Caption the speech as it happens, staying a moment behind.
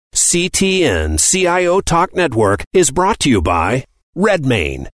CTN CIO Talk Network is brought to you by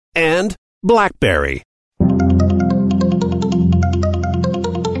Redmayne and BlackBerry.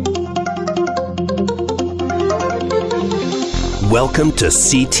 Welcome to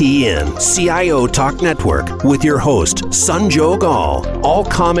CTN CIO Talk Network with your host, Sanjog Aul. All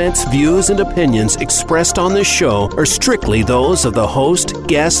comments, views, and opinions expressed on this show are strictly those of the host,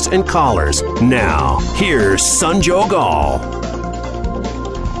 guests, and callers. Now, here's Sanjog Aul.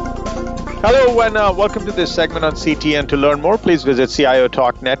 Hello and welcome to this segment on CTN. To learn more, please visit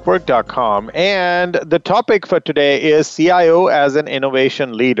CIOTalkNetwork.com. And the topic for today is CIO as an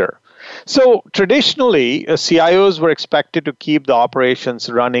innovation leader. So traditionally, CIOs were expected to keep the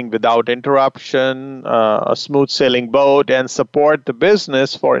operations running without interruption, a smooth sailing boat, and support the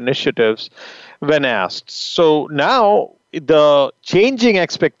business for initiatives when asked. So now the changing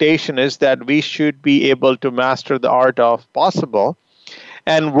expectation is that we should be able to master the art of possible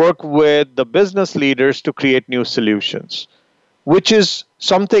and work with the business leaders to create new solutions, which is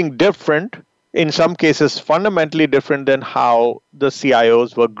something different, in some cases fundamentally different than how the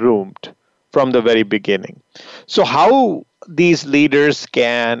CIOs were groomed from the very beginning. So how these leaders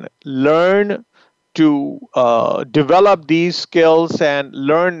can learn to develop these skills and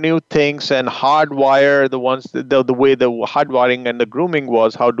learn new things and hardwire the way the hardwiring and the grooming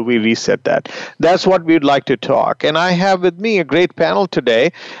was, how do we reset that? That's what we'd like to talk. And I have with me a great panel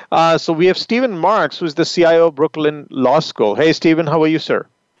today. So we have Stephen Marks, who's the CIO of Brooklyn Law School. Hey, Stephen, how are you, sir?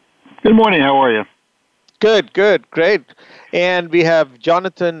 Good morning. How are you? Good, great. And we have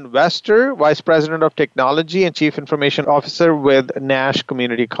Jonathan Wester, Vice President of Technology and Chief Information Officer with Nash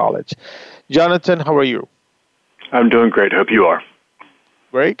Community College. Jonathan, how are you? I'm doing great. Hope you are.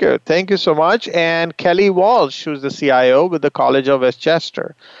 Very good. Thank you so much. And Kelly Walsh, who's the CIO with the College of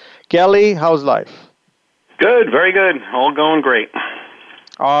Westchester. Kelly, how's life? Good, very good. All going great.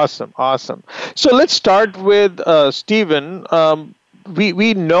 Awesome. So let's start with Stephen.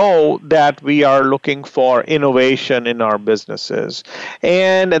 We know that we are looking for innovation in our businesses.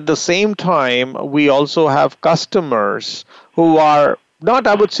 And at the same time, we also have customers who are not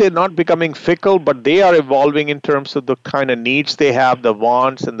becoming fickle, but they are evolving in terms of the kind of needs they have, the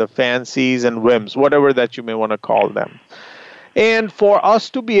wants and the fancies and whims, whatever that you may want to call them. And for us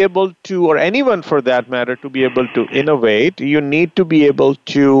to be able to, or anyone for that matter, to be able to innovate, you need to be able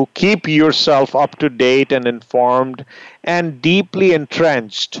to keep yourself up to date and informed and deeply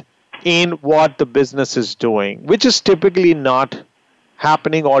entrenched in what the business is doing, which is typically not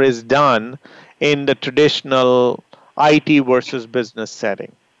happening or is done in the traditional IT versus business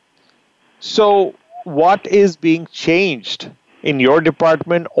setting. So what is being changed in your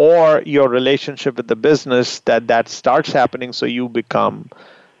department or your relationship with the business that starts happening so you become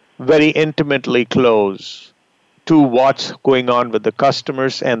very intimately close to what's going on with the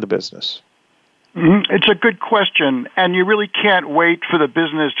customers and the business? Mm-hmm. It's a good question, and you really can't wait for the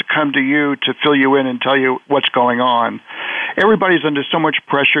business to come to you to fill you in and tell you what's going on. Everybody's under so much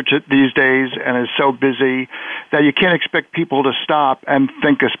pressure these days and is so busy that you can't expect people to stop and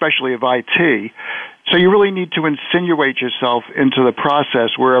think especially of IT. So you really need to insinuate yourself into the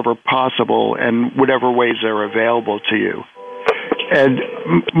process wherever possible and whatever ways are available to you. And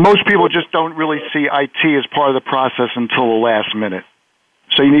most people just don't really see IT as part of the process until the last minute.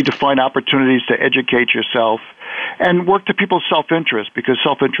 So you need to find opportunities to educate yourself and work to people's self-interest, because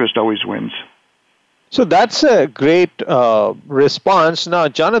self-interest always wins. So that's a great response. Now,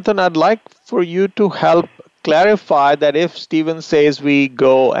 Jonathan, I'd like for you to help clarify that if Stephen says we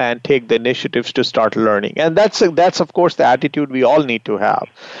go and take the initiatives to start learning, and that's of course the attitude we all need to have.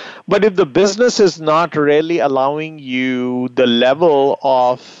 But if the business is not really allowing you the level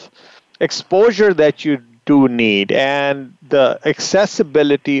of exposure that you do need and the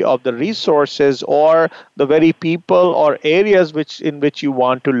accessibility of the resources or the very people or areas in which you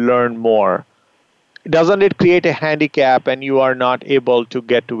want to learn more, doesn't it create a handicap and you are not able to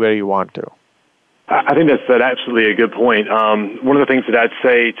get to where you want to? I think that's absolutely a good point. One of the things that I'd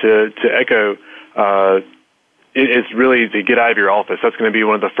say to echo is really to get out of your office. That's going to be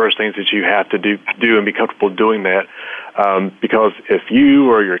one of the first things that you have to do and be comfortable doing that. Because if you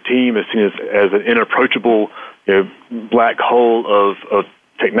or your team is seen as an inapproachable black hole of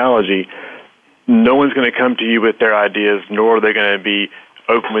technology, no one's going to come to you with their ideas, nor are they going to be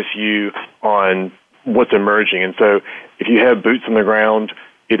open with you on what's emerging. And so if you have boots on the ground,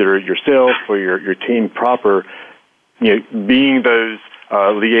 either yourself or your team proper, being those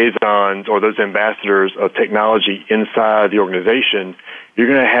liaisons or those ambassadors of technology inside the organization, you're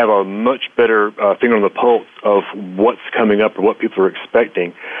going to have a much better finger on the pulse of what's coming up or what people are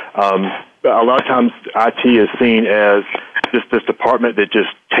expecting. A lot of times IT is seen as just this department that just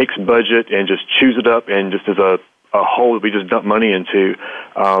takes budget and just chews it up and just is a hole that we just dump money into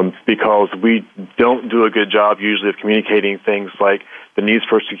because we don't do a good job usually of communicating things like the needs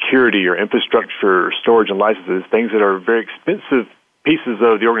for security or infrastructure or storage and licenses, things that are very expensive pieces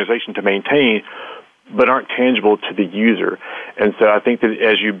of the organization to maintain but aren't tangible to the user. And so I think that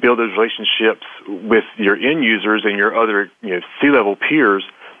as you build those relationships with your end users and your other C-level peers,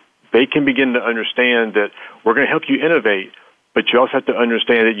 they can begin to understand that we're going to help you innovate, but you also have to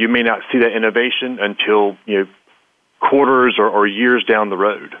understand that you may not see that innovation until quarters or years down the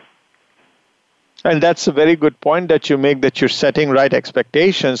road. And that's a very good point that you make, that you're setting right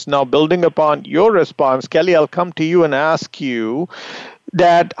expectations. Now, building upon your response, Kelly, I'll come to you and ask you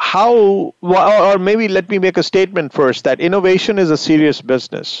that or maybe let me make a statement first, that innovation is a serious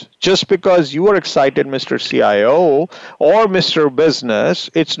business. Just because you are excited, Mr. CIO or Mr. Business,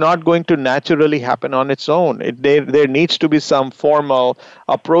 it's not going to naturally happen on its own. There needs to be some formal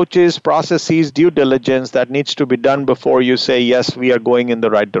approaches, processes, due diligence that needs to be done before you say, yes, we are going in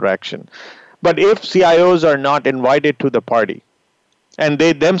the right direction. But if CIOs are not invited to the party, and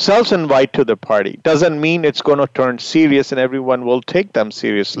they themselves invite to the party, doesn't mean it's going to turn serious and everyone will take them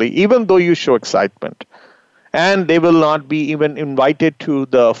seriously, even though you show excitement. And they will not be even invited to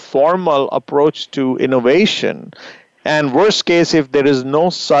the formal approach to innovation. And worst case, if there is no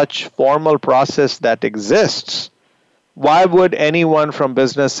such formal process that exists, why would anyone from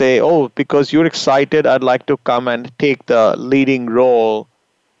business say, oh, because you're excited, I'd like to come and take the leading role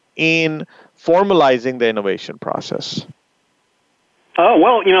in formalizing the innovation process? Oh,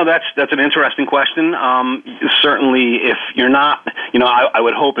 well, that's an interesting question. Certainly, if you're not, I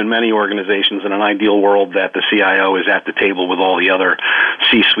would hope in many organizations in an ideal world that the CIO is at the table with all the other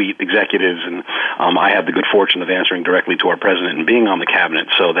C-suite executives. And I have the good fortune of answering directly to our president and being on the cabinet,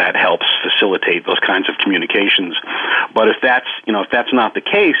 so that helps facilitate those kinds of communications. But if that's not the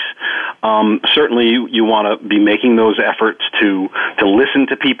case, certainly you want to be making those efforts to listen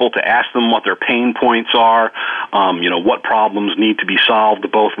to people, to ask them what their pain points are, what problems need to be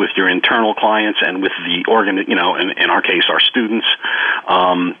solved, both with your internal clients and with the in our case, our students.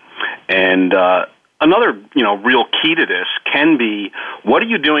 Another, real key to this can be, what are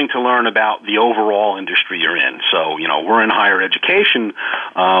you doing to learn about the overall industry you're in? So, we're in higher education.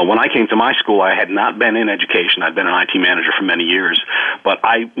 When I came to my school, I had not been in education. I'd been an IT manager for many years, but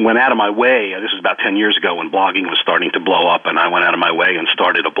I went out of my way. This was about 10 years ago when blogging was starting to blow up, and I went out of my way and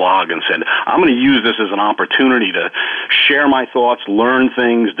started a blog and said, I'm going to use this as an opportunity to share my thoughts, learn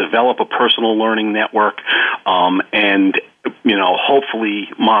things, develop a personal learning network, and hopefully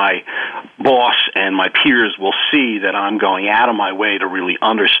my boss and my peers will see that I'm going out of my way to really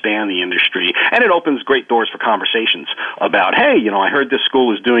understand the industry. And it opens great doors for conversations about, hey, I heard this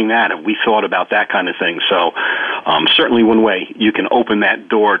school is doing that. Have we thought about that kind of thing? So certainly one way you can open that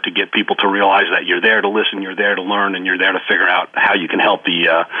door to get people to realize that you're there to listen, you're there to learn, and you're there to figure out how you can help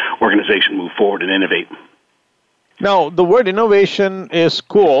the organization move forward and innovate. Now, the word innovation is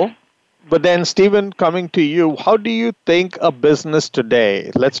cool. But then, Stephen, coming to you, how do you think a business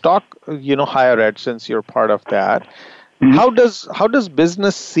today, let's talk, higher ed, since you're part of that. Mm-hmm. How does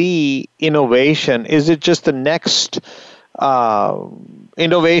business see innovation? Is it just the next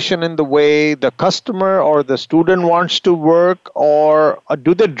innovation in the way the customer or the student wants to work, or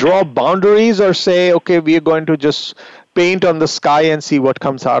do they draw boundaries or say, okay, we are going to just paint on the sky and see what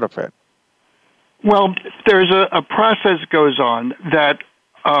comes out of it? Well, there's a process goes on that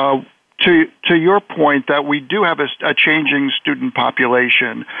to your point that we do have a changing student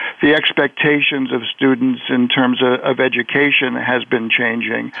population. The expectations of students in terms of education has been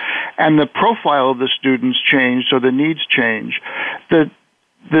changing, and the profile of the students change, so the needs change. The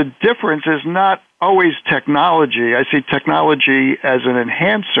difference is not always technology. I see technology as an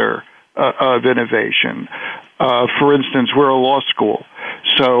enhancer of innovation. For instance, we're a law school.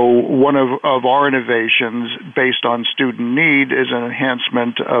 So one of our innovations based on student need is an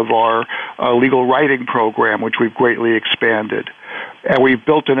enhancement of our legal writing program, which we've greatly expanded. And we've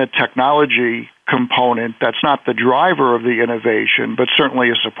built in a technology component that's not the driver of the innovation, but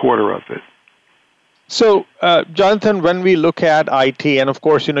certainly a supporter of it. So, Jonathan, when we look at IT, and of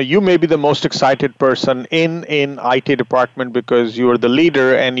course, you may be the most excited person in IT department because you're the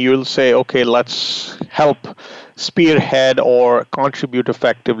leader, and you'll say, okay, let's help spearhead or contribute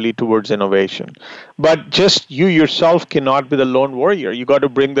effectively towards innovation. But just you yourself cannot be the lone warrior. You got to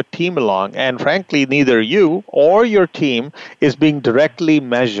bring the team along. And frankly, neither you or your team is being directly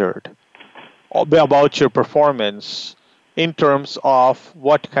measured about your performance in terms of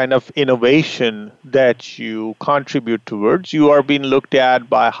what kind of innovation that you contribute towards. You are being looked at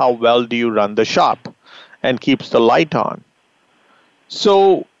by how well do you run the shop and keeps the light on.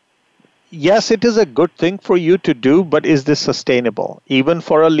 So, yes, it is a good thing for you to do, but is this sustainable, even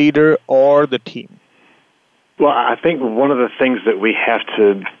for a leader or the team? Well, I think one of the things that we have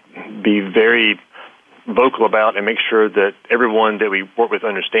to be very vocal about and make sure that everyone that we work with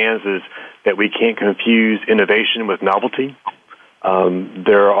understands is that we can't confuse innovation with novelty.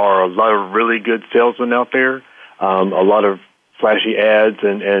 There are a lot of really good salesmen out there, a lot of flashy ads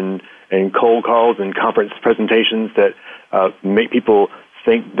and cold calls and conference presentations that make people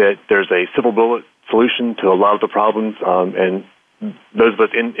think that there's a silver bullet solution to a lot of the problems, and those of us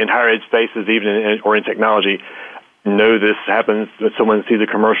in higher ed spaces, even or in technology, know this happens. That someone sees a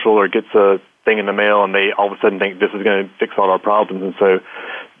commercial or gets a thing in the mail, and they all of a sudden think this is going to fix all our problems. And so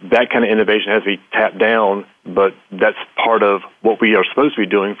that kind of innovation has to be tapped down, but that's part of what we are supposed to be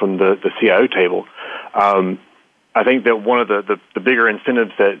doing from the CIO table. I think that one of the bigger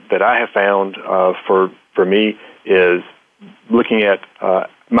incentives that I have found for me is looking at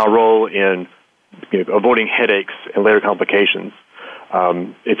my role in avoiding headaches and later complications.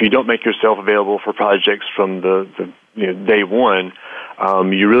 If you don't make yourself available for projects from the day one,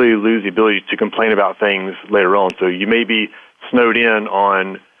 you really lose the ability to complain about things later on. So you may be snowed in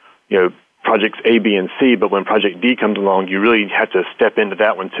on projects A, B, and C, but when project D comes along, you really have to step into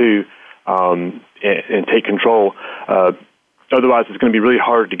that one too and take control. Otherwise, it's going to be really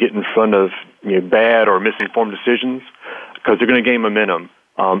hard to get in front of bad or misinformed decisions because they're going to gain momentum.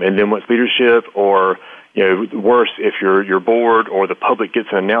 And then once leadership or worse, if your board or the public gets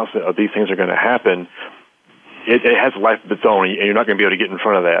an announcement of these things are going to happen, it has a life of its own, and you're not going to be able to get in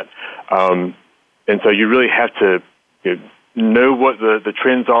front of that. And so you really have to know what the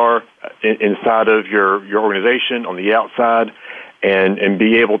trends are inside of your organization on the outside, and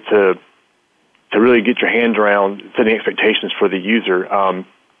be able to really get your hands around setting expectations for the user.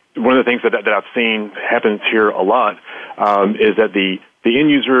 One of the things that I've seen happens here a lot is that the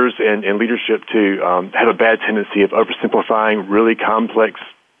end users and leadership too have a bad tendency of oversimplifying really complex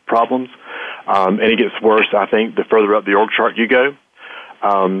problems, and it gets worse, I think, the further up the org chart you go.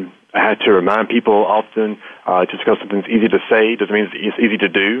 I had to remind people often just because something's easy to say doesn't mean it's easy to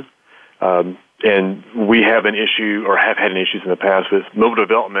do. And we have an issue, or have had issues in the past with mobile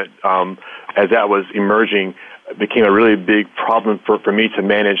development. As that was emerging, it became a really big problem for me to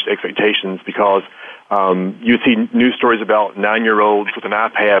manage expectations because you see news stories about 9-year-olds with an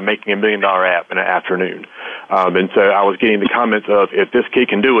iPad making $1 million app in an afternoon. And so I was getting the comments of, if this kid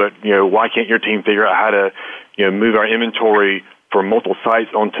can do it, why can't your team figure out how to move our inventory for multiple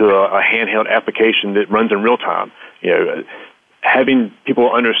sites onto a handheld application that runs in real time? Having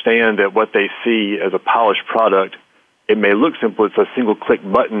people understand that what they see as a polished product, it may look simple. It's a single-click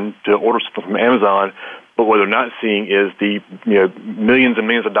button to order something from Amazon, but what they're not seeing is the millions and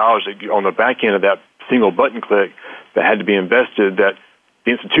millions of dollars on the back end of that single button click that had to be invested, that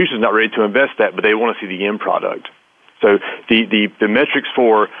the institution is not ready to invest that, but they want to see the end product. So the metrics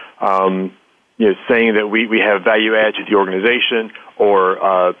for saying that we have value add to the organization,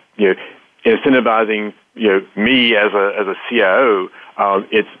 or incentivizing me as a CIO,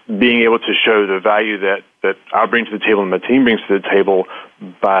 it's being able to show the value that I bring to the table and my team brings to the table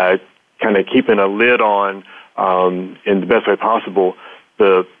by kind of keeping a lid on, in the best way possible,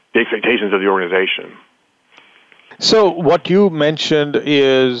 the expectations of the organization. So what you mentioned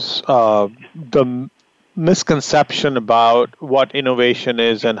is the misconception about what innovation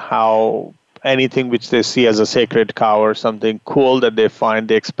is and how anything which they see as a sacred cow or something cool that they find,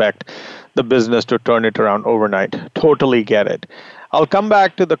 they expect the business to turn it around overnight. Totally get it. I'll come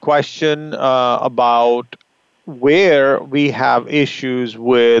back to the question about where we have issues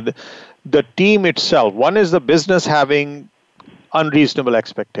with the team itself. One is the business having unreasonable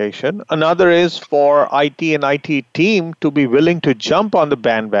expectation. Another is for IT and IT team to be willing to jump on the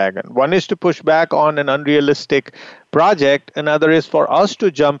bandwagon. One is to push back on an unrealistic project. Another is for us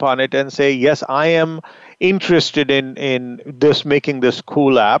to jump on it and say, yes, I am interested in this, making this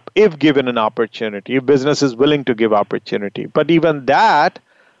cool app, if given an opportunity, if business is willing to give opportunity. But even that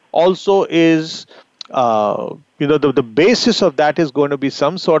also is the basis of that is going to be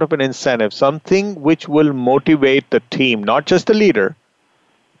some sort of an incentive, something which will motivate the team, not just the leader,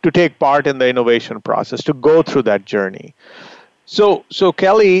 to take part in the innovation process, to go through that journey. So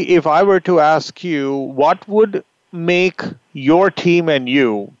Kelly, if I were to ask you, what would make your team and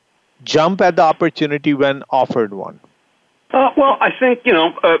you jump at the opportunity when offered one? Well, I think,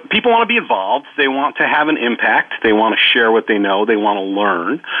 people want to be involved. They want to have an impact. They want to share what they know. They want to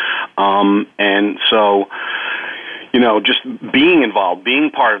learn. And so, just being involved,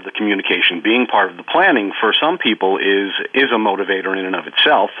 being part of the communication, being part of the planning for some people is a motivator in and of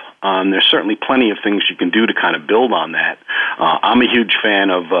itself. There's certainly plenty of things you can do to kind of build on that. I'm a huge fan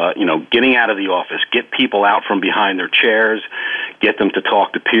of, getting out of the office, get people out from behind their chairs, get them to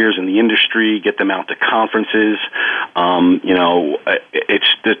talk to peers in the industry, get them out to conferences.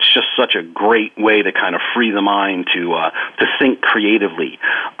 It's just such a great way to kind of free the mind to think creatively.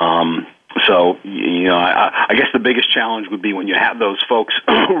 So, I guess the biggest challenge would be when you have those folks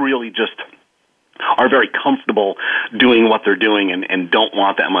who really just are very comfortable doing what they're doing and don't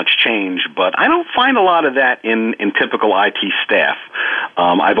want that much change. But I don't find a lot of that in typical IT staff.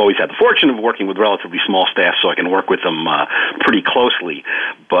 I've always had the fortune of working with relatively small staff, so I can work with them pretty closely.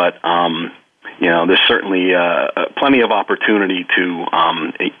 But there's certainly plenty of opportunity to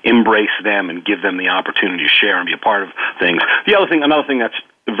embrace them and give them the opportunity to share and be a part of things. Another thing that's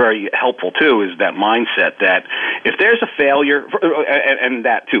very helpful too is that mindset that if there's a failure, and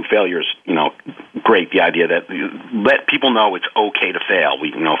that too, failure's great. The idea that let people know it's okay to fail.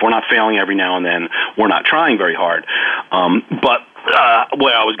 If we're not failing every now and then, we're not trying very hard. But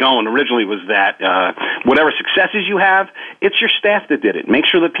where I was going originally was that whatever successes you have, it's your staff that did it. Make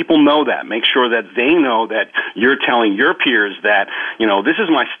sure that people know that. Make sure that they know that you're telling your peers that, this is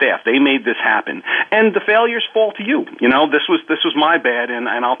my staff. They made this happen. And the failures fall to you. This was my bad, and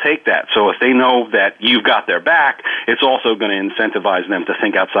I'll take that. So if they know that you've got their back, it's also going to incentivize them to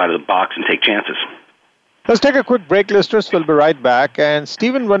think outside of the box and take chances. Let's take a quick break, listeners. We'll be right back. And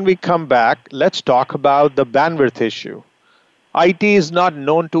Stephen, when we come back, let's talk about the bandwidth issue. IT is not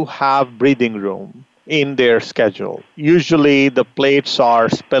known to have breathing room in their schedule. Usually the plates are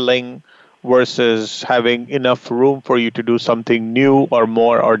spilling versus having enough room for you to do something new or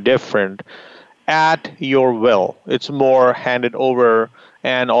more or different at your will. It's more handed over,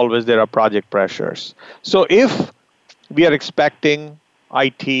 and always there are project pressures. So if we are expecting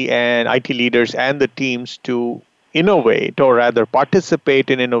IT and IT leaders and the teams to innovate, or rather participate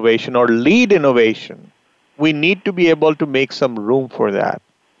in innovation or lead innovation, we need to be able to make some room for that.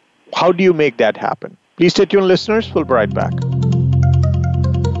 How do you make that happen? Please stay tuned, listeners. We'll be right back.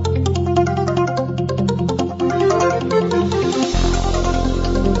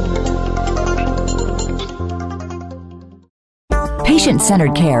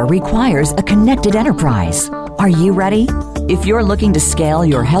 Patient-centered care requires a connected enterprise. Are you ready? If you're looking to scale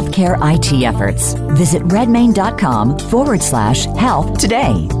your healthcare IT efforts, visit redmain.com/help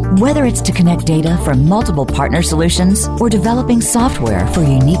today. Whether it's to connect data from multiple partner solutions or developing software for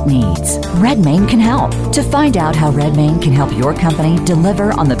unique needs, Redmain can help. To find out how Redmain can help your company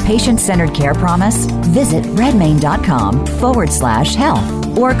deliver on the patient-centered care promise, visit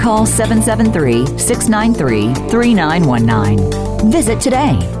redmain.com/help or call 773-693-3919. Visit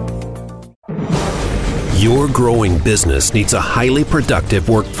today. Your growing business needs a highly productive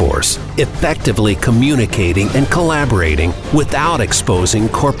workforce, effectively communicating and collaborating without exposing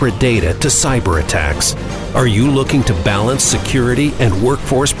corporate data to cyber attacks. Are you looking to balance security and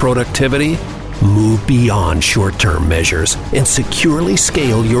workforce productivity? Move beyond short-term measures and securely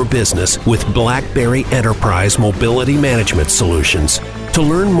scale your business with BlackBerry Enterprise Mobility Management Solutions. To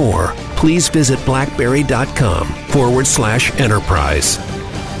learn more, please visit blackberry.com/enterprise.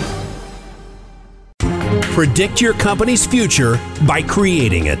 Predict your company's future by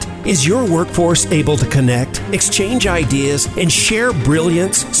creating it. Is your workforce able to connect, exchange ideas, and share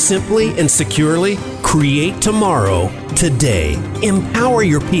brilliance simply and securely? Create tomorrow, today. Empower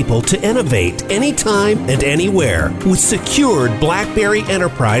your people to innovate anytime and anywhere with secured BlackBerry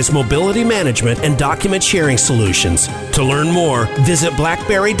Enterprise Mobility Management and Document Sharing Solutions. To learn more, visit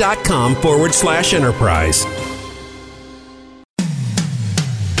blackberry.com/enterprise.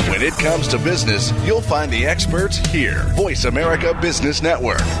 When it comes to business, you'll find the experts here. Voice America Business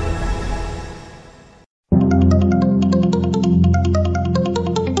Network.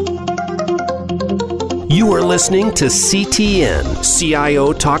 You are listening to CTN,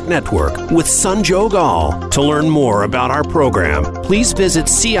 CIO Talk Network, with Sanjog Aul. To learn more about our program, please visit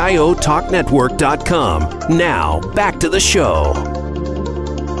CIOTalkNetwork.com. Now, back to the show.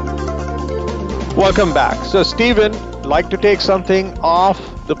 Welcome back. So, Stephen, like to take something off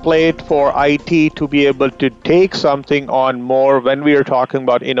the plate for IT to be able to take something on more when we are talking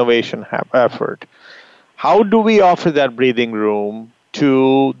about innovation effort. How do we offer that breathing room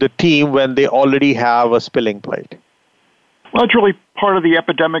to the team when they already have a spilling plate? Well, it's really part of the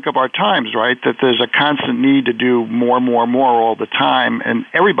epidemic of our times, right? That there's a constant need to do more all the time, and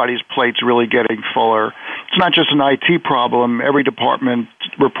everybody's plate's really getting fuller. It's not just an IT problem. Every department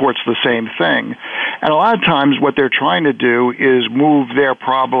reports the same thing. And a lot of times what they're trying to do is move their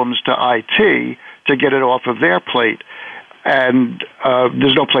problems to IT to to get it off of their plate. And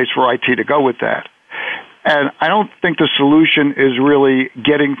there's no place for IT to go with that. And I don't think the solution is really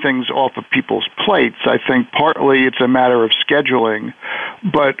getting things off of people's plates. I think partly it's a matter of scheduling,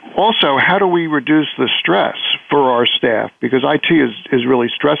 but also how do we reduce the stress for our staff? Because IT is really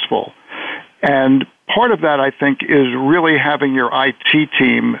stressful. And part of that, I think, is really having your IT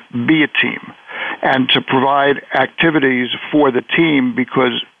team be a team and to provide activities for the team,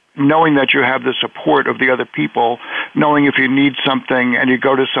 because knowing that you have the support of the other people, knowing if you need something and you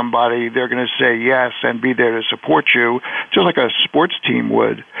go to somebody, they're going to say yes and be there to support you, just like a sports team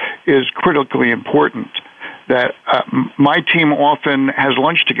would, is critically important. That my team often has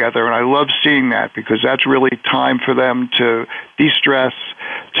lunch together, and I love seeing that because that's really time for them to de-stress,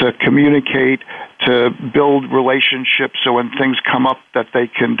 to communicate, to build relationships so when things come up that they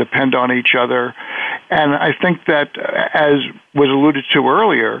can depend on each other. And I think that, as was alluded to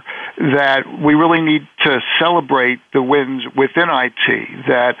earlier, that we really need to celebrate the wins within IT,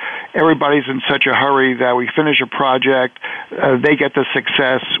 that everybody's in such a hurry that we finish a project, they get the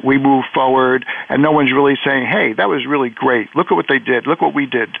success, we move forward, and no one's really saying, hey, that was really great. Look at what they did. Look what we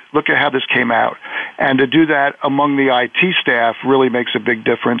did. Look at how this came out. And to do that among the IT staff really makes a big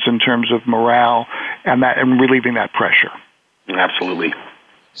difference in terms of morale and relieving that pressure. Absolutely.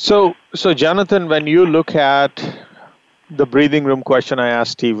 So Jonathan, when you look at the breathing room question I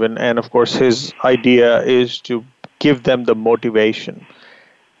asked Stephen, and of course his idea is to give them the motivation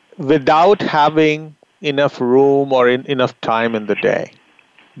without having enough room or enough time in the day.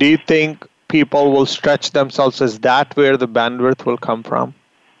 Do you think people will stretch themselves? Is that where the bandwidth will come from?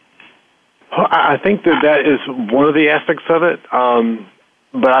 Well, I think that is one of the aspects of it.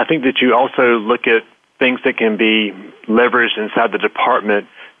 But I think that you also look at things that can be leveraged inside the department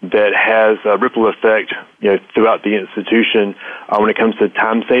that has a ripple effect, throughout the institution when it comes to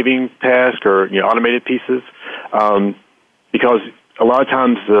time-saving tasks or automated pieces. Because a lot of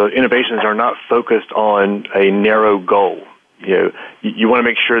times the innovations are not focused on a narrow goal. You want to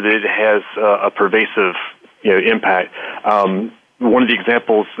make sure that it has a pervasive, impact. One of the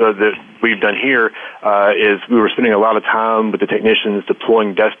examples that we've done here is we were spending a lot of time with the technicians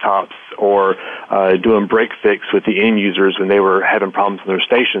deploying desktops or doing break fix with the end users when they were having problems in their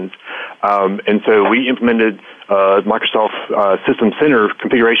stations. And so we implemented Microsoft System Center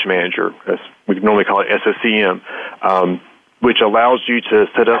Configuration Manager, as we normally call it SSCM, which allows you to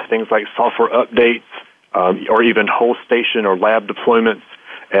set up things like software updates or even whole station or lab deployments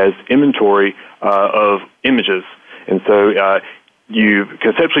as inventory of images. And so you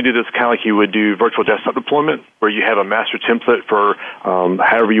conceptually do this kind of like you would do virtual desktop deployment, where you have a master template for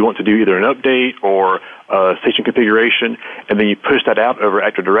however you want to do either an update or station configuration, and then you push that out over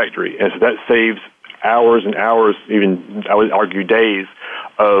Active Directory. And so that saves hours and hours, even I would argue days,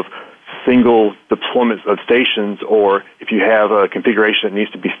 of single deployments of stations, or if you have a configuration that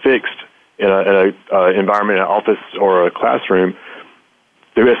needs to be fixed in an environment, an office or a classroom,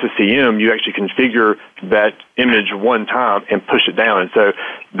 through SSCM, you actually configure that image one time and push it down. And so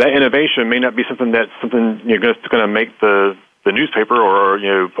that innovation may not be something that's going to make the newspaper or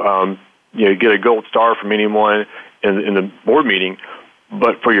get a gold star from anyone in the board meeting,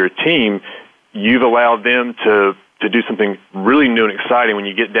 but for your team, you've allowed them to do something really new and exciting when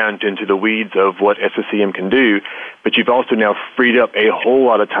you get down into the weeds of what SSCM can do. But you've also now freed up a whole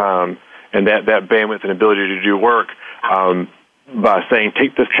lot of time and that bandwidth and ability to do work. By saying,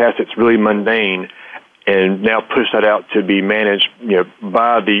 take this task that's really mundane and now push that out to be managed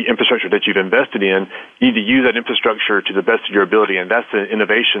by the infrastructure that you've invested in. You need to use that infrastructure to the best of your ability, and that's an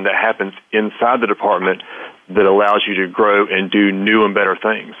innovation that happens inside the department that allows you to grow and do new and better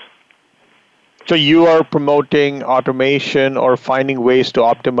things. So you are promoting automation or finding ways to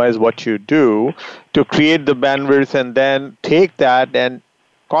optimize what you do to create the bandwidth and then take that and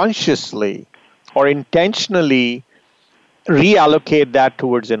consciously or intentionally reallocate that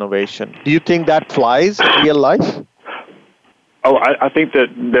towards innovation. Do you think that flies in real life? Oh, I think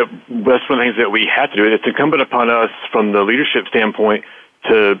that's one of the things that we have to do. It's incumbent upon us from the leadership standpoint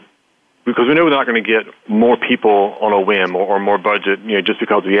because we know we're not going to get more people on a whim or more budget, just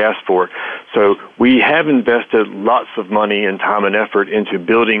because we asked for it. So we have invested lots of money and time and effort into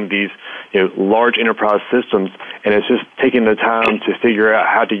building these, large enterprise systems, and it's just taking the time to figure out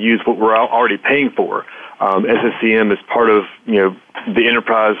how to use what we're already paying for. SSCM is part of, the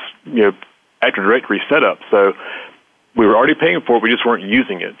enterprise, Active Directory setup. So we were already paying for it, we just weren't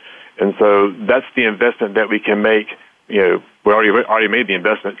using it. And so that's the investment that we can make. We already made the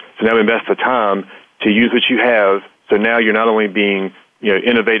investment, so now invest the time to use what you have. So now you're not only being,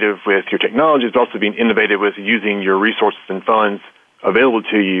 innovative with your technology, but also being innovative with using your resources and funds available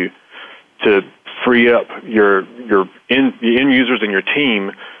to you to free up the end users and your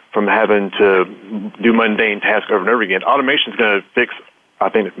team from having to do mundane tasks over and over again. Automation is going to fix,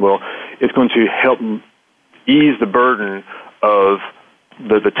 it's going to help ease the burden of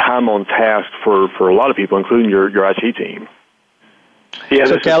the time on task for a lot of people, including your IT team. Yeah,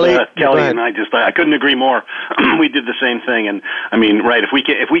 so Kelly and I couldn't agree more. We did the same thing, and I mean, right? If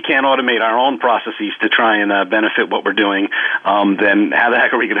we can't automate our own processes to try and benefit what we're doing, then how the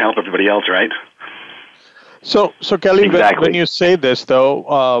heck are we going to help everybody else, right? So Kelly, exactly. when you say this, though,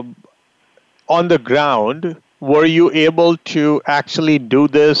 on the ground, were you able to actually do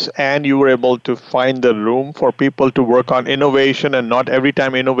this, and you were able to find the room for people to work on innovation, and not every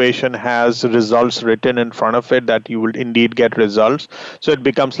time innovation has results written in front of it that you will indeed get results? So it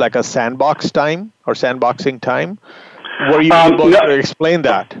becomes like a sandbox time or sandboxing time. Were you able to explain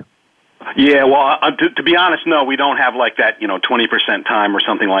that? Yeah, well, to be honest, no, we don't have like that, 20% time or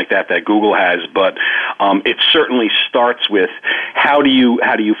something like that Google has. But it certainly starts with how do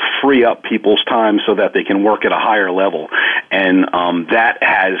you free up people's time so that they can work at a higher level, and that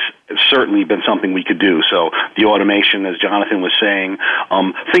has certainly been something we could do. So the automation, as Jonathan was saying,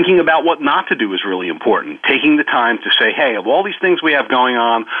 thinking about what not to do is really important. Taking the time to say, hey, of all these things we have going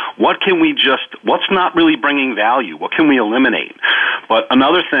on, what's not really bringing value? What can we eliminate? But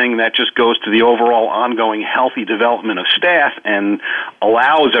another thing that just goes to the overall ongoing healthy development of staff and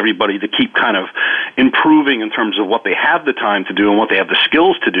allows everybody to keep kind of improving in terms of what they have the time to do and what they have the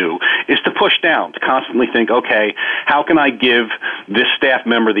skills to do is to push down, to constantly think, okay, how can I give this staff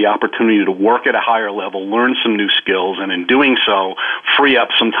member the opportunity to work at a higher level, learn some new skills, and in doing so, free up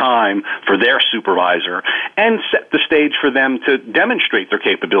some time for their supervisor and set the stage for them to demonstrate their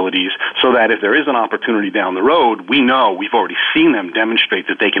capabilities so that if there is an opportunity down the road, we've already seen them demonstrate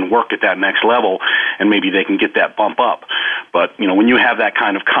that they can work at that next level and maybe they can get that bump up. But, when you have that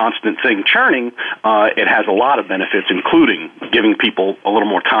kind of constant thing churning, it has a lot of benefits, including giving people a little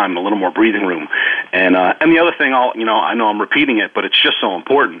more time, a little more breathing room. And the other thing, I know I'm repeating it, but it's just so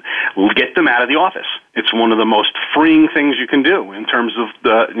important. Get them out of the office. It's one of the most freeing things you can do in terms of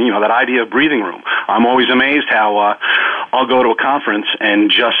that idea of breathing room. I'm always amazed how I'll go to a conference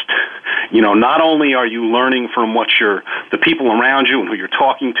and just, not only are you learning from the people around you and who you're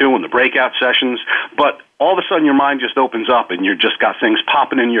talking to in the breakout sessions, but all of a sudden your mind just opens up and you've just got things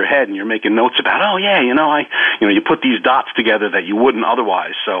popping in your head and you're making notes about, you put these dots together that you wouldn't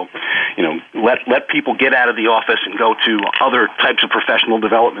otherwise. So, let people get out of the office and go to other types of professional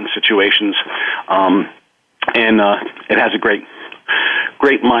development situations. And it has a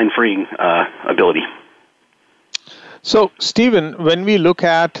great mind-freeing ability. So, Stephen, when we look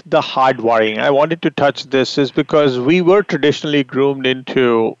at the hardwiring, I wanted to touch this is because we were traditionally groomed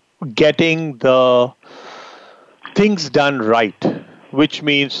into getting the things done right, which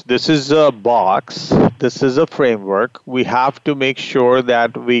means this is a box, this is a framework. We have to make sure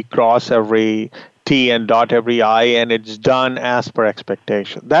that we cross every T and dot every I, and it's done as per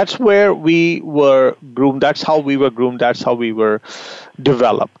expectation. That's where we were groomed. That's how we were groomed. That's how we were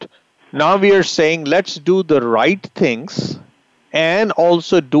developed. Now we are saying, let's do the right things and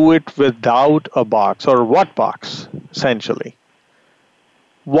also do it without a box, or what box, essentially.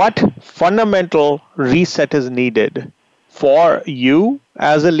 What fundamental reset is needed for you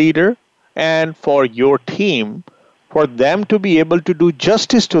as a leader and for your team for them to be able to do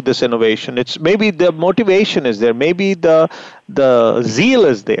justice to this innovation? It's maybe the motivation is there, maybe the zeal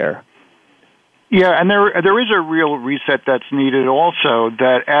is there. Yeah, and there is a real reset that's needed also,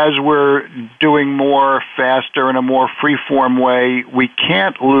 that as we're doing more faster in a more free-form way, we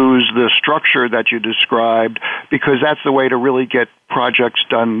can't lose the structure that you described, because that's the way to really get projects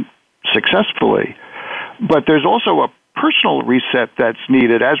done successfully. But there's also a personal reset that's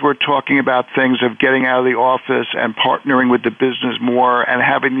needed as we're talking about things of getting out of the office and partnering with the business more and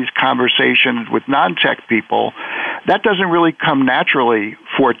having these conversations with non-tech people. That doesn't really come naturally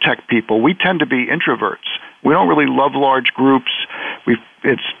for tech people. We tend to be introverts. We don't really love large groups.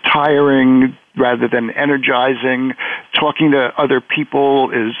 It's tiring rather than energizing. Talking to other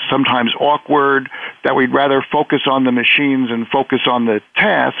people is sometimes awkward, that we'd rather focus on the machines and focus on the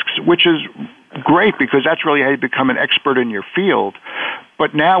tasks, which is great because that's really how you become an expert in your field.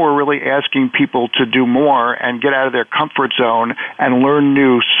 But now we're really asking people to do more and get out of their comfort zone and learn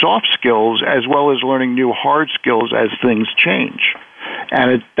new soft skills as well as learning new hard skills as things change.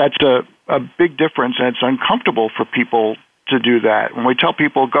 And that's a big difference, and it's uncomfortable for people to do that. When we tell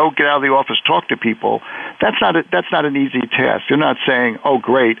people, go get out of the office, talk to people, that's not an easy task. They're not saying, oh,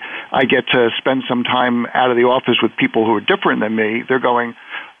 great, I get to spend some time out of the office with people who are different than me. They're going,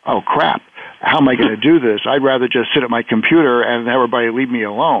 oh, crap, how am I going to do this? I'd rather just sit at my computer and everybody leave me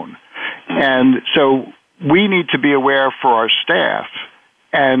alone. And so we need to be aware for our staff,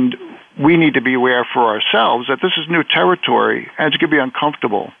 and we need to be aware for ourselves that this is new territory and it's going to be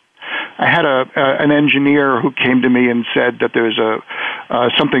uncomfortable. I had an engineer who came to me and said that there's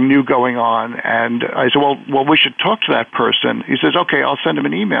something new going on, and I said, well, we should talk to that person. He says, okay, I'll send him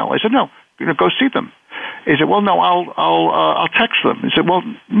an email. I said, no, go see them. He said, well, no, I'll text them. He said, well,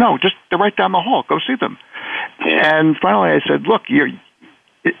 no, just they're right down the hall. Go see them. And finally, I said, look,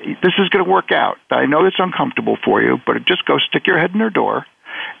 this is going to work out. I know it's uncomfortable for you, but just go stick your head in their door.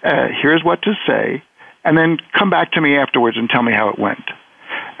 Here's what to say, and then come back to me afterwards and tell me how it went.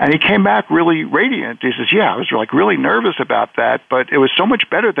 And he came back really radiant. He says, yeah, I was really nervous about that, but it was so much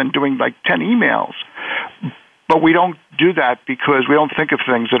better than doing 10 emails. But we don't do that because we don't think of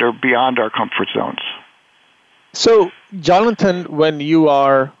things that are beyond our comfort zones. So, Jonathan, when you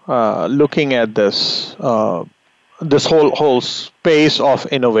are looking at this whole space of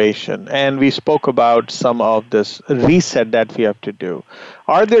innovation, and we spoke about some of this reset that we have to do,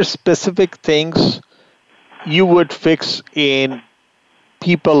 are there specific things you would fix in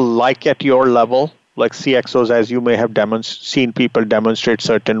people like at your level, like CXOs, as you may have seen people demonstrate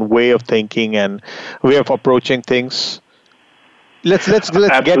certain way of thinking and way of approaching things? Let's get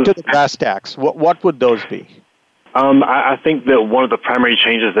to the brass tacks. What would those be? I think that one of the primary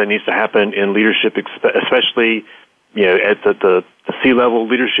changes that needs to happen in leadership, especially at the C-level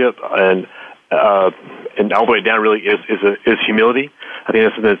leadership and all the way down, really is humility. I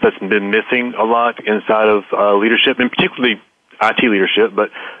think that's been missing a lot inside of leadership, and particularly IT leadership. But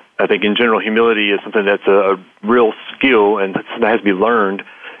I think in general, humility is something that's a real skill and that has to be learned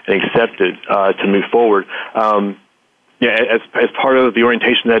and accepted to move forward. As part of the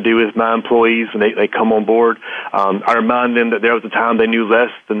orientation that I do with my employees when they come on board, I remind them that there was a time they knew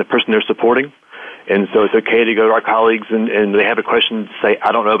less than the person they're supporting. And so it's okay to go to our colleagues and they have a question to say,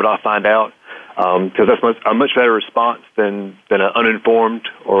 I don't know, but I'll find out. Because that's a much better response than an uninformed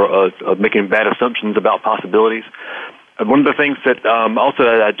or making bad assumptions about possibilities. One of the things that also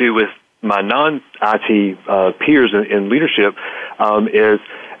that I do with my non-IT peers in leadership is,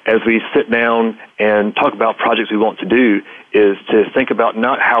 as we sit down and talk about projects we want to do, is to think about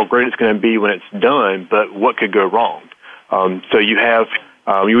not how great it's going to be when it's done, but what could go wrong. So you have,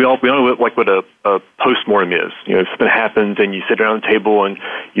 we all know what a postmortem is. If something happens and you sit around the table and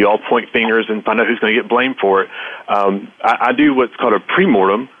you all point fingers and find out who's going to get blamed for it. I do what's called a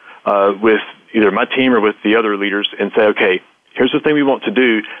premortem with either my team or with the other leaders and say, okay, here's the thing we want to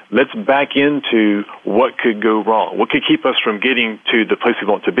do. Let's back into what could go wrong. What could keep us from getting to the place we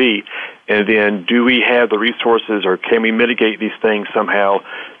want to be? And then do we have the resources or can we mitigate these things somehow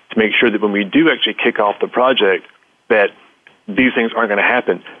to make sure that when we do actually kick off the project that these things aren't going to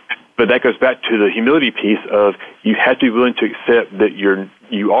happen? But that goes back to the humility piece of you have to be willing to accept that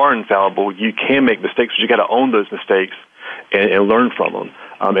you are infallible. You can make mistakes, but you got to own those mistakes and learn from them.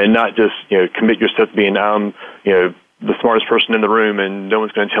 And not just commit yourself to being the smartest person in the room and no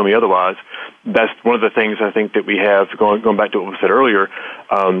one's going to tell me otherwise. That's one of the things I think that we have going back to what we said earlier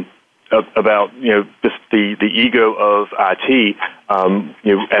about just the ego of IT.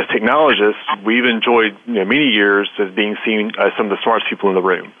 As technologists, we've enjoyed many years as being seen as some of the smartest people in the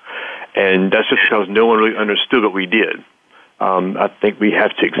room, and that's just because no one really understood what we did. I think we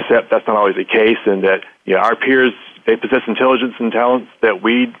have to accept that's not always the case, and that our peers, they possess intelligence and talents that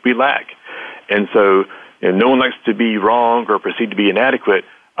we lack. And so no one likes to be wrong or perceived to be inadequate,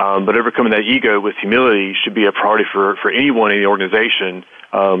 but overcoming that ego with humility should be a priority for anyone in the organization,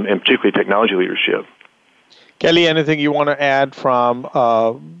 and particularly technology leadership. Kelly, anything you want to add from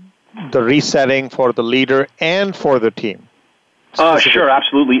the resetting for the leader and for the team? Sure,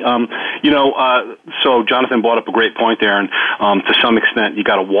 absolutely. So Jonathan brought up a great point there, and to some extent, you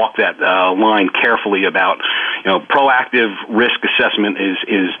got to walk that line carefully about, proactive risk assessment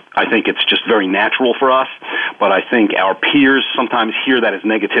is I think it's just very natural for us, but I think our peers sometimes hear that as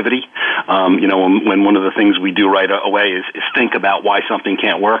negativity. When one of the things we do right away is think about why something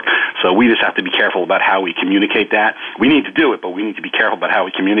can't work. So we just have to be careful about how we communicate that. We need to do it, but we need to be careful about how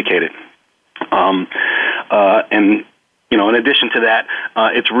we communicate it. In addition to that,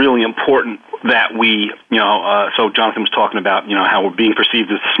 it's really important that we, so Jonathan was talking about, how we're being perceived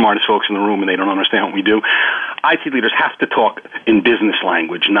as the smartest folks in the room and they don't understand what we do. IT leaders have to talk in business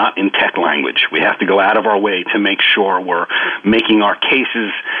language, not in tech language. We have to go out of our way to make sure we're making our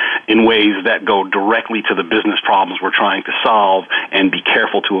cases in ways that go directly to the business problems we're trying to solve, and be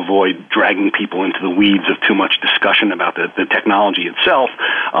careful to avoid dragging people into the weeds of too much discussion about the technology itself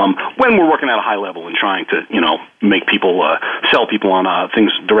when we're working at a high level and trying to, make people, sell people on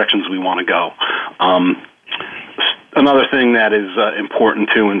directions we want to go. another thing that is important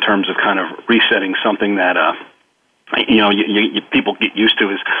too in terms of kind of resetting something that people get used to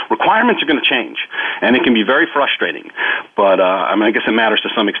is requirements are going to change, and it can be very frustrating. But I guess it matters to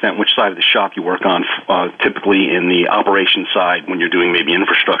some extent which side of the shop you work on. Typically, in the operations side, when you're doing maybe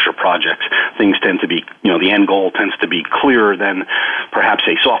infrastructure projects, things tend to be, the end goal tends to be clearer than perhaps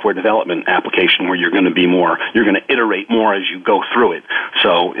a software development application where you're going to iterate more as you go through it.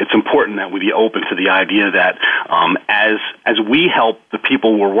 So it's important that we be open to the idea that as we help the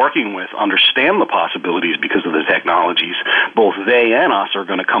people we're working with understand the possibilities because of the technologies, both they and us are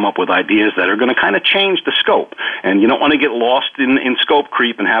going to come up with ideas that are going to kind of change the scope. And you don't want to get lost in scope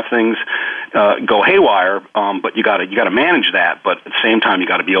creep and have things go haywire, but you got to manage that. But at the same time, you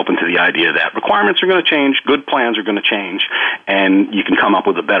got to be open to the idea that requirements are going to change, good plans are going to change, and you can come up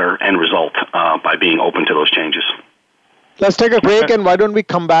with a better end result by being open to those changes. Let's take a break, and why don't we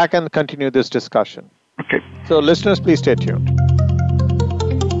come back and continue this discussion? Okay. So listeners, please stay tuned.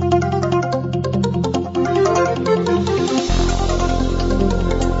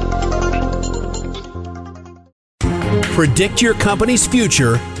 Predict your company's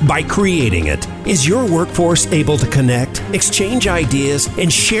future by creating it. Is your workforce able to connect, exchange ideas, and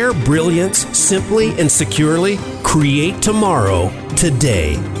share brilliance simply and securely? Create tomorrow,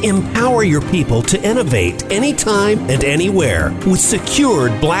 today. Empower your people to innovate anytime and anywhere with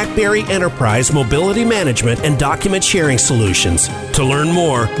secured BlackBerry Enterprise mobility management and document sharing solutions. To learn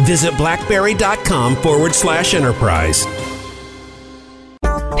more, visit blackberry.com/enterprise.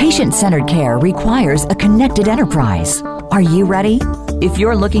 Patient-centered care requires a connected enterprise. Are you ready? If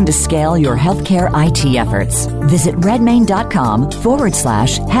you're looking to scale your healthcare IT efforts, visit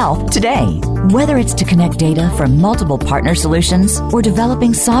redmain.com/help today. Whether it's to connect data from multiple partner solutions or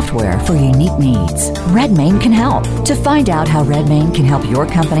developing software for unique needs, Redmain can help. To find out how Redmain can help your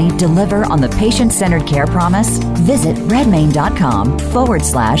company deliver on the patient-centered care promise, visit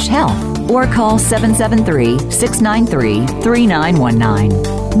redmain.com/help or call 773-693-3919.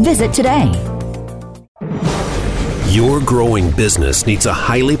 Visit today. Your growing business needs a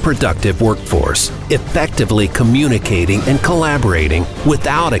highly productive workforce, effectively communicating and collaborating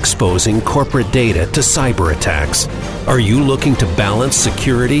without exposing corporate data to cyber attacks. Are you looking to balance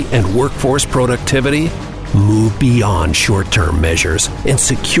security and workforce productivity? Move beyond short-term measures and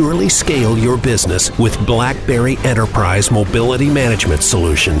securely scale your business with BlackBerry Enterprise Mobility Management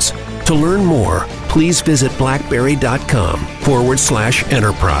Solutions. To learn more, please visit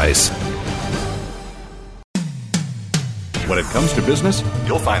blackberry.com/enterprise. When it comes to business,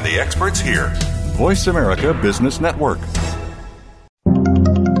 you'll find the experts here. Voice America Business Network.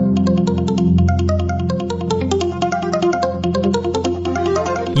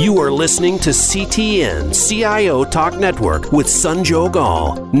 You are listening to CTN CIO Talk Network with Sanjog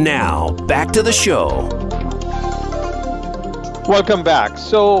Aul. Now, back to the show. Welcome back.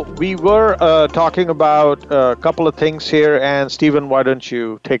 So we were talking about a couple of things here, and Stephen, why don't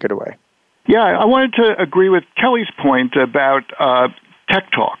you take it away? Yeah, I wanted to agree with Kelly's point about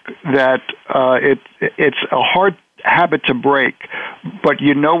tech talk, that it's a hard habit to break, but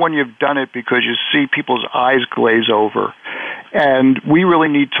you know when you've done it because you see people's eyes glaze over. And we really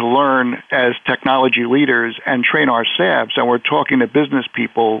need to learn as technology leaders and train our staffs, and we're talking to business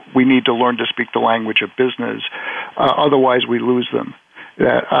people, we need to learn to speak the language of business. Otherwise, we lose them.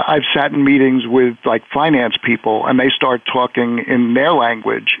 I've sat in meetings with finance people, and they start talking in their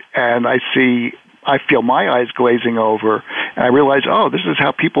language, and I feel my eyes glazing over, and I realize, this is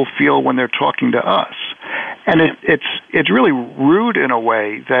how people feel when they're talking to us. And it's really rude in a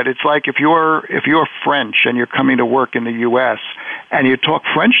way that it's like if you're French and you're coming to work in the U.S. and you talk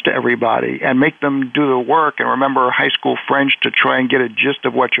French to everybody and make them do the work and remember high school French to try and get a gist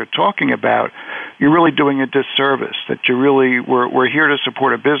of what you're talking about, you're really doing a disservice. That we're here to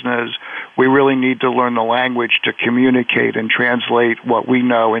support a business. We really need to learn the language to communicate and translate what we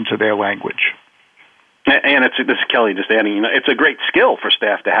know into their language. And this is Kelly just adding, it's a great skill for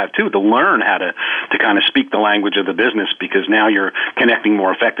staff to have, too, to learn how to kind of speak the language of the business, because now you're connecting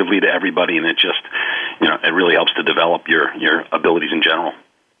more effectively to everybody, and it just, it really helps to develop your abilities in general.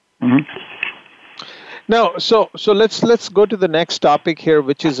 Mm-hmm. Now, so let's go to the next topic here,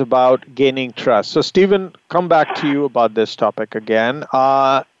 which is about gaining trust. So, Stephen, come back to you about this topic again.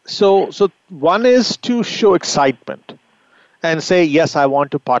 So one is to show excitement and say, yes, I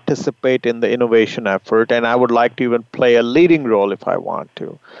want to participate in the innovation effort, and I would like to even play a leading role if I want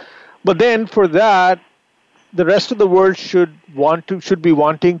to. But then for that, the rest of the world should be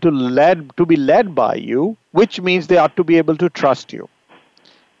wanting to be led by you, which means they ought to be able to trust you.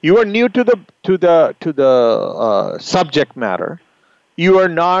 You are new to the subject matter. You are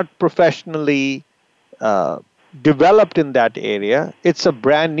not professionally developed in that area. It's a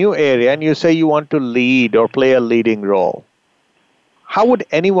brand new area, and you say you want to lead or play a leading role. How would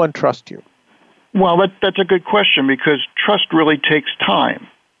anyone trust you? Well, that's a good question, because trust really takes time.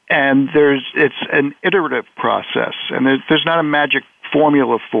 And it's an iterative process, and there's not a magic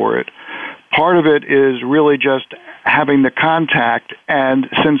formula for it. Part of it is really just having the contact, and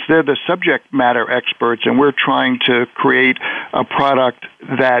since they're the subject matter experts and we're trying to create a product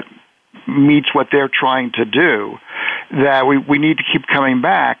that meets what they're trying to do, that we need to keep coming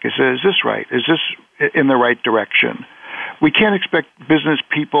back and say, is this right? Is this in the right direction? We can't expect business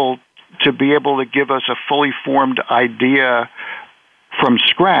people to be able to give us a fully formed idea from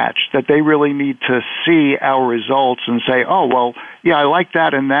scratch, that they really need to see our results and say, oh, well, yeah, I like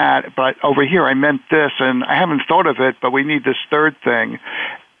that and that, but over here I meant this, and I haven't thought of it, but we need this third thing,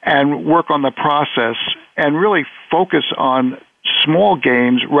 and work on the process and really focus on small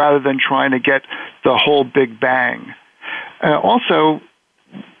gains rather than trying to get the whole big bang. Also,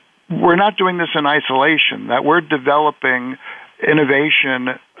 we're not doing this in isolation, that we're developing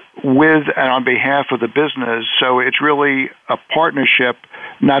innovation with and on behalf of the business, so it's really a partnership,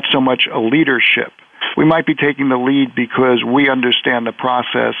 not so much a leadership. We might be taking the lead because we understand the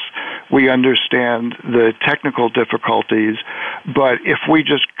process, we understand the technical difficulties, but if we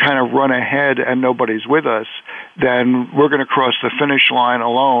just kind of run ahead and nobody's with us, then we're going to cross the finish line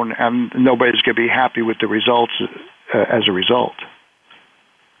alone, and nobody's going to be happy with the results as a result.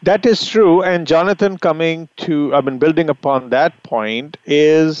 That is true. And Jonathan, building upon that point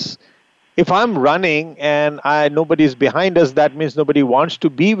is, if I'm running and nobody's behind us, that means nobody wants to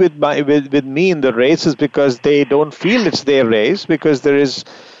be with me in the races, because they don't feel it's their race, because there is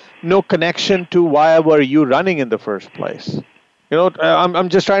no connection to why were you running in the first place. I'm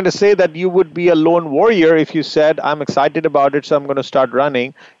just trying to say that you would be a lone warrior if you said, I'm excited about it, so I'm going to start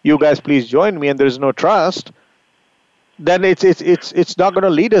running. You guys please join me, and there's no trust. Then it's not going to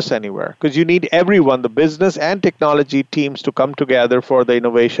lead us anywhere, because you need everyone, the business and technology teams, to come together for the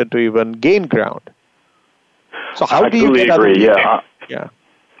innovation to even gain ground. So how do you get agree? Yeah.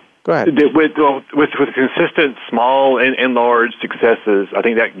 Go ahead. With consistent small and large successes, I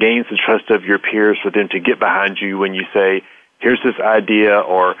think that gains the trust of your peers for them to get behind you when you say, here's this idea,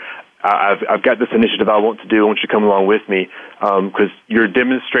 or I've got this initiative I want to do. I want you to come along with me, because you're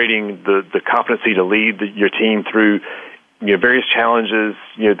demonstrating the competency to lead your team through various challenges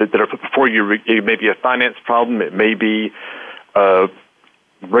that are put before you. It may be a finance problem, it may be a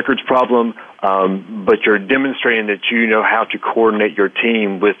records problem, but you're demonstrating that you know how to coordinate your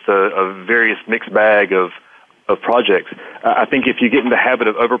team with a various mixed bag of projects. I think if you get in the habit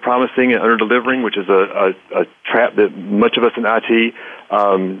of overpromising and underdelivering, which is a trap that much of us in IT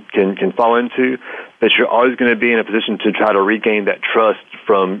can fall into, that you're always going to be in a position to try to regain that trust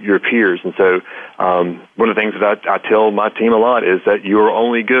from your peers. And so one of the things that I tell my team a lot is that you are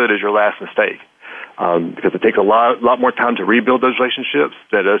only good as your last mistake, because it takes a lot more time to rebuild those relationships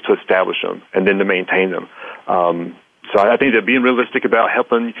than it does to establish them and then to maintain them. So I think that being realistic about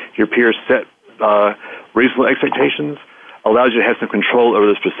helping your peers set reasonable expectations allows you to have some control over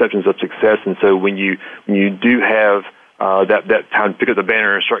those perceptions of success. And so when you do have that time to pick up the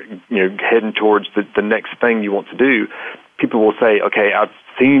banner and start heading towards the next thing you want to do, people will say, okay, I've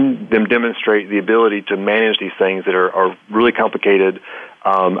seen them demonstrate the ability to manage these things that are really complicated.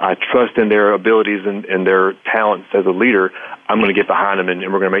 I trust in their abilities and their talents as a leader. I'm going to get behind them, and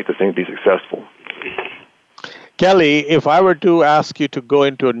we're going to make this thing be successful. Kelly, if I were to ask you to go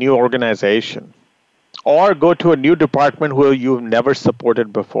into a new organization or go to a new department where you've never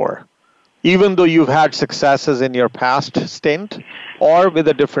supported before, even though you've had successes in your past stint or with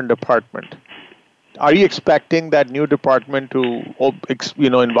a different department, are you expecting that new department to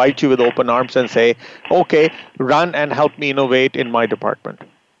invite you with open arms and say, okay, run and help me innovate in my department?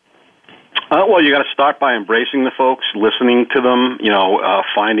 Well, you got to start by embracing the folks, listening to them,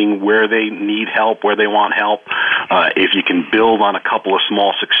 finding where they need help, where they want help. If you can build on a couple of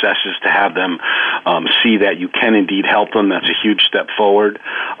small successes to have them see that you can indeed help them, that's a huge step forward.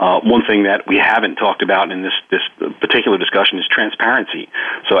 One thing that we haven't talked about in this particular discussion is transparency.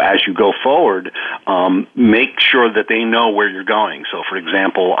 So as you go forward, make sure that they know where you're going. So, for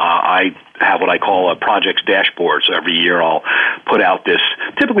example, I have what I call a projects dashboard. So every year I'll put out this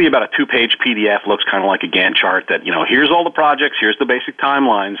typically about a 2-page PDF, looks kind of like a Gantt chart that, here's all the projects, here's the basic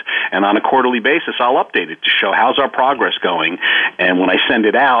timelines, and on a quarterly basis, I'll update it to show how's our progress going. And when I send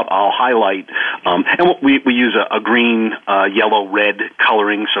it out, I'll highlight, and we use a green, yellow, red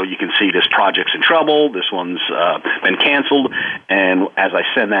coloring so you can see this project's in trouble, this one's been canceled, and as I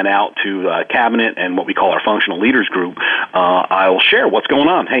send that out to Cabinet and what we call our functional leaders group, I'll share what's going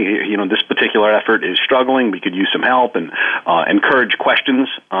on. Hey, this particular effort is struggling, we could use some help, and encourage questions.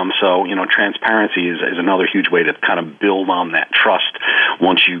 So, transparency is another huge way to kind of build on that trust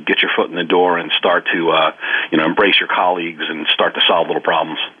once you get your foot in the door and start to, embrace your colleagues and start to solve little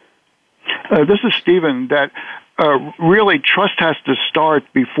problems. This is Stephen. That really trust has to start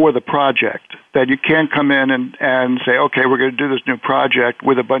before the project. That you can't come in and say, okay, we're going to do this new project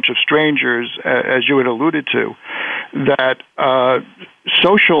with a bunch of strangers, as you had alluded to. That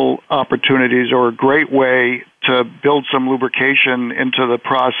social opportunities are a great way to build some lubrication into the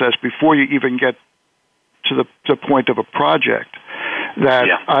process before you even get to the point of a project. That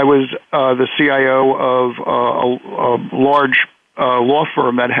I was the CIO of a large law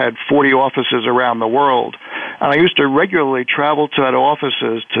firm that had 40 offices around the world. And I used to regularly travel to that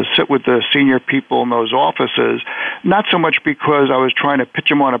offices to sit with the senior people in those offices, not so much because I was trying to pitch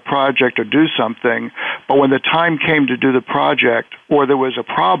them on a project or do something, but when the time came to do the project or there was a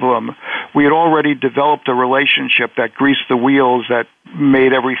problem, we had already developed a relationship that greased the wheels that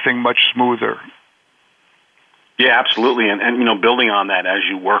made everything much smoother. Yeah, absolutely. And building on that as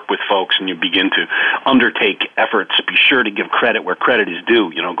you work with folks and you begin to undertake efforts, be sure to give credit where credit is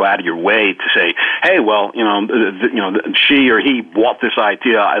due. Go out of your way to say, hey, well, she or he brought this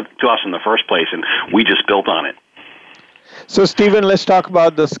idea to us in the first place, and we just built on it. So, Stephen, let's talk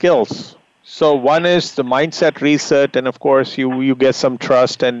about the skills. So one is the mindset reset, and of course, you get some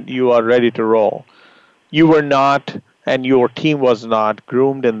trust and you are ready to roll. You were not, and your team was not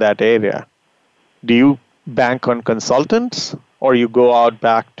groomed in that area. Do you bank on consultants, or you go out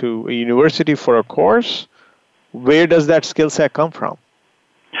back to a university for a course? Where does that skill set come from?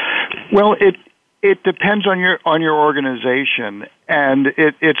 Well, it depends on your organization, and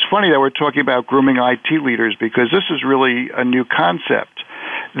it's funny that we're talking about grooming IT leaders because this is really a new concept.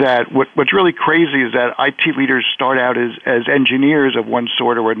 That what's really crazy is that IT leaders start out as engineers of one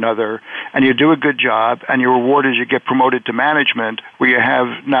sort or another, and you do a good job, and your reward is you get promoted to management, where you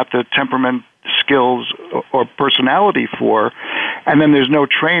have not the temperament, skills, or personality for, and then there's no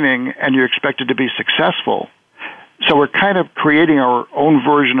training, and you're expected to be successful. So we're kind of creating our own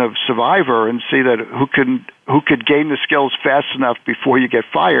version of Survivor and see that who could gain the skills fast enough before you get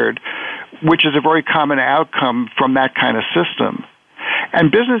fired, which is a very common outcome from that kind of system.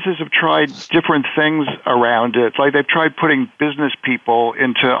 And businesses have tried different things around it. Like they've tried putting business people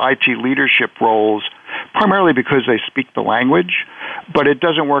into IT leadership roles, primarily because they speak the language, but it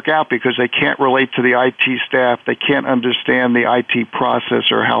doesn't work out because they can't relate to the IT staff, they can't understand the IT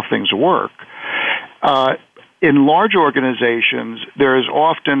process or how things work. In large organizations, there is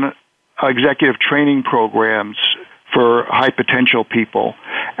often executive training programs for high potential people,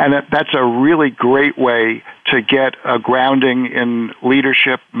 and that's a really great way to get a grounding in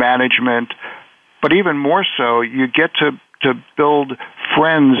leadership, management, but even more so, you get to build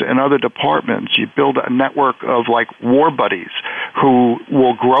friends in other departments. You build a network of like war buddies who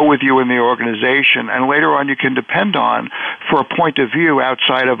will grow with you in the organization, and later on you can depend on for a point of view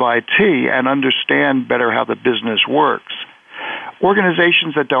outside of IT and understand better how the business works.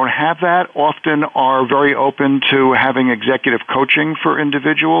 Organizations that don't have that often are very open to having executive coaching for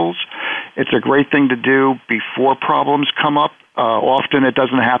individuals. It's a great thing to do before problems come up. Often it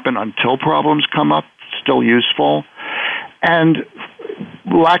doesn't happen until problems come up. It's still useful. And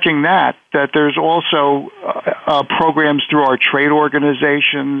lacking that there's also programs through our trade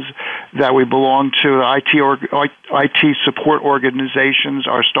organizations that we belong to. IT support organizations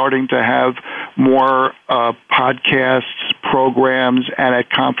are starting to have more podcasts, programs, and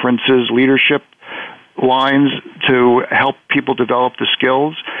at conferences, leadership lines to help people develop the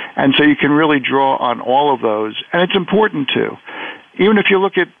skills. And so you can really draw on all of those. And it's important to. Even if you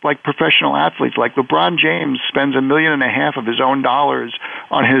look at like professional athletes, like LeBron James spends $1.5 million of his own dollars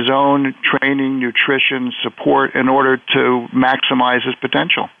on his own training, nutrition, support in order to maximize his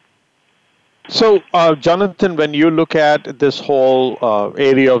potential. So, Jonathan, when you look at this whole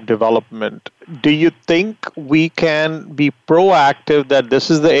area of development, do you think we can be proactive that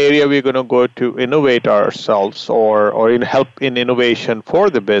this is the area we're going to go to innovate ourselves or help in innovation for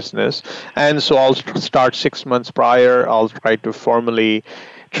the business? And so I'll start 6 months prior. I'll try to formally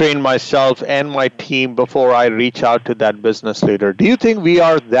train myself and my team before I reach out to that business leader. Do you think we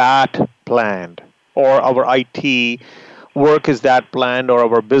are that planned, or our IT work is that planned or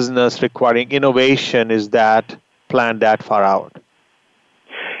our business requiring innovation is that planned that far out?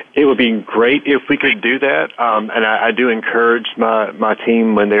 It would be great if we could do that, and I do encourage my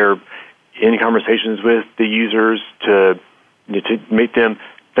team when they're in conversations with the users to make them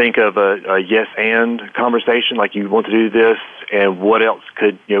think of a yes and conversation, like you want to do this, and what else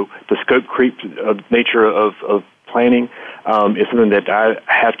could, the scope creep nature of planning is something that I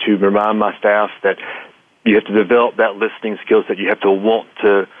have to remind my staff that you have to develop that listening skill set. You have to want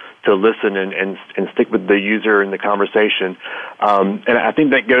to listen and stick with the user in the conversation. And I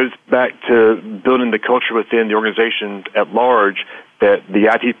think that goes back to building the culture within the organization at large, that the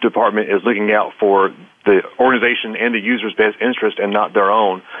IT department is looking out for the organization and the user's best interest and not their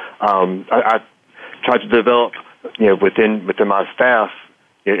own. I try to develop, within my staff,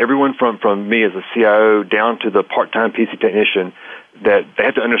 everyone from me as a CIO down to the part-time PC technician, that they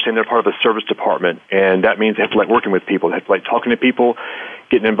have to understand they're part of a service department, and that means they have to like working with people, they have to like talking to people,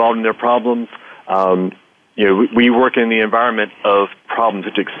 getting involved in their problems. We work in the environment of problems,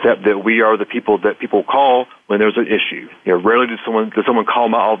 to accept that we are the people that people call when there's an issue. Rarely does someone call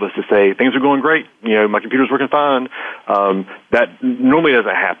my office to say things are going great, my computer's working fine. That normally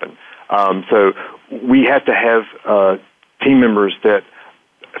doesn't happen. So we have to have team members that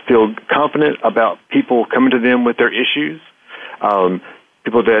feel confident about people coming to them with their issues.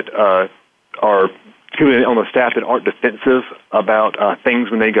 People that are people on the staff that aren't defensive about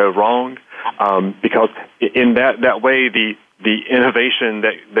things when they go wrong, because in that way the innovation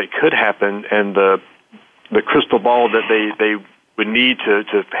that could happen and the crystal ball that they would need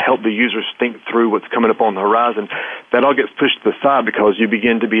to help the users think through what's coming up on the horizon, that all gets pushed to the side because you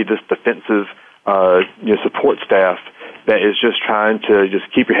begin to be this defensive support staff that is just trying to just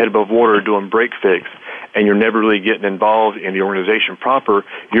keep your head above water doing break fix, and you're never really getting involved in the organization proper.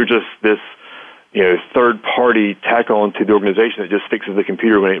 You're just this third-party tack-on to the organization that just fixes the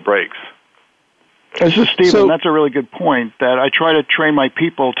computer when it breaks. This is Stephen. That's a really good point, that I try to train my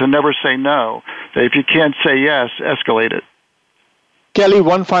people to never say no. That if you can't say yes, escalate it. Kelly,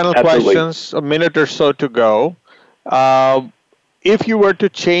 one final Absolutely. question, a minute or so to go. If you were to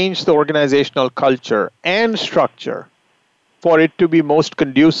change the organizational culture and structure for it to be most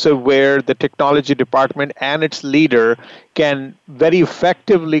conducive where the technology department and its leader can very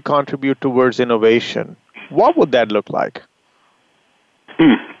effectively contribute towards innovation, what would that look like?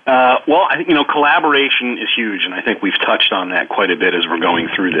 Well, I think, collaboration is huge, and I think we've touched on that quite a bit as we're going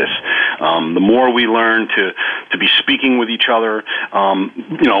through this. The more we learn to be speaking with each other,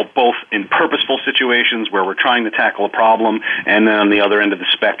 both in purposeful situations where we're trying to tackle a problem, and then on the other end of the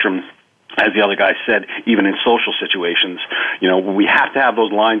spectrum, as the other guy said, even in social situations, we have to have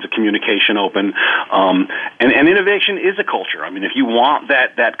those lines of communication open. And innovation is a culture. I mean, if you want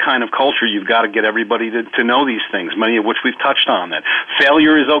that kind of culture, you've got to get everybody to know these things, many of which we've touched on, that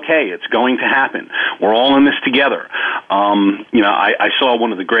failure is okay. It's going to happen. We're all in this together. I saw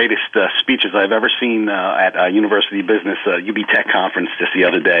one of the greatest speeches I've ever seen at University Business, UB Tech conference just the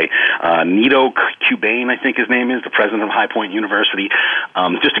other day. Nito Cubain, I think his name is, the president of High Point University,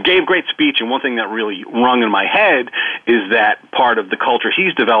 just gave a great speech. And one thing that really rung in my head is that part of the culture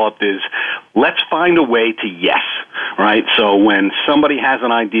he's developed is let's find a way to yes, right? So when somebody has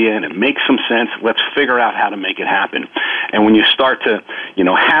an idea and it makes some sense, let's figure out how to make it happen. And when you start to,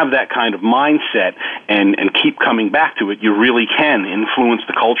 have that kind of mindset and keep coming back to it, you really can influence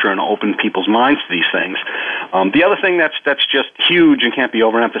the culture and open people's minds to these things. The other thing that's just huge and can't be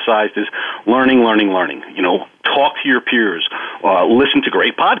overemphasized is learning. Talk to your peers, listen to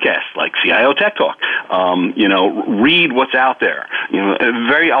great podcasts like CIO Tech Talk, read what's out there.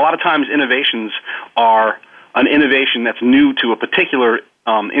 A lot of times innovations are an innovation that's new to a particular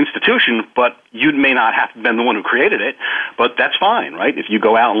institution, but you may not have been the one who created it, but that's fine, right? If you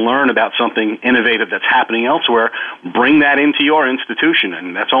go out and learn about something innovative that's happening elsewhere, bring that into your institution,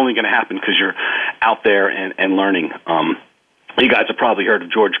 and that's only going to happen because you're out there and learning. You guys have probably heard of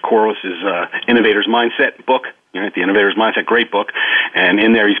George Couros' Innovator's Mindset book, The Innovator's Mindset, great book. And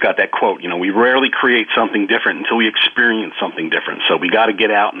in there he's got that quote, we rarely create something different until we experience something different. So we got to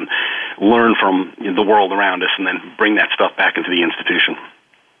get out and learn from the world around us and then bring that stuff back into the institution.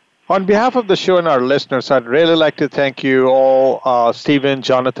 On behalf of the show and our listeners, I'd really like to thank you all, Stephen,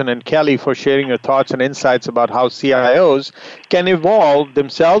 Jonathan, and Kelly, for sharing your thoughts and insights about how CIOs can evolve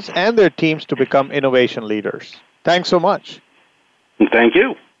themselves and their teams to become innovation leaders. Thanks so much. Thank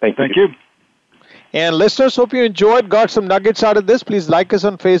you. Thank you. And listeners, hope you enjoyed, got some nuggets out of this. Please like us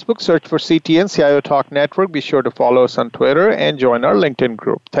on Facebook, search for CTN, CIO Talk Network. Be sure to follow us on Twitter and join our LinkedIn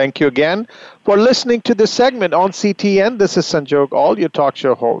group. Thank you again for listening to this segment on CTN. This is Sanjog Aul, your talk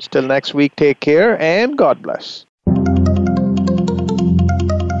show host. Till next week, take care and God bless.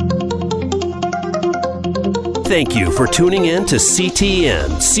 Thank you for tuning in to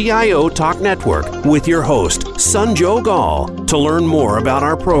CTN CIO Talk Network with your host, Sanjog Gall. To learn more about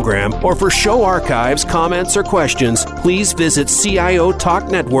our program or for show archives, comments, or questions, please visit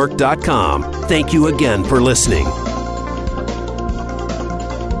CIOTalkNetwork.com. Thank you again for listening.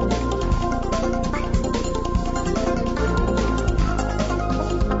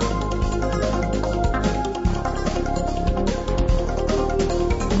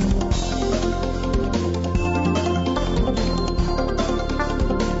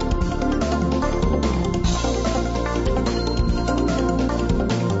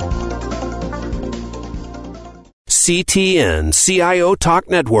 CTN CIO Talk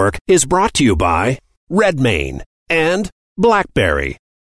Network is brought to you by Redmayne and BlackBerry.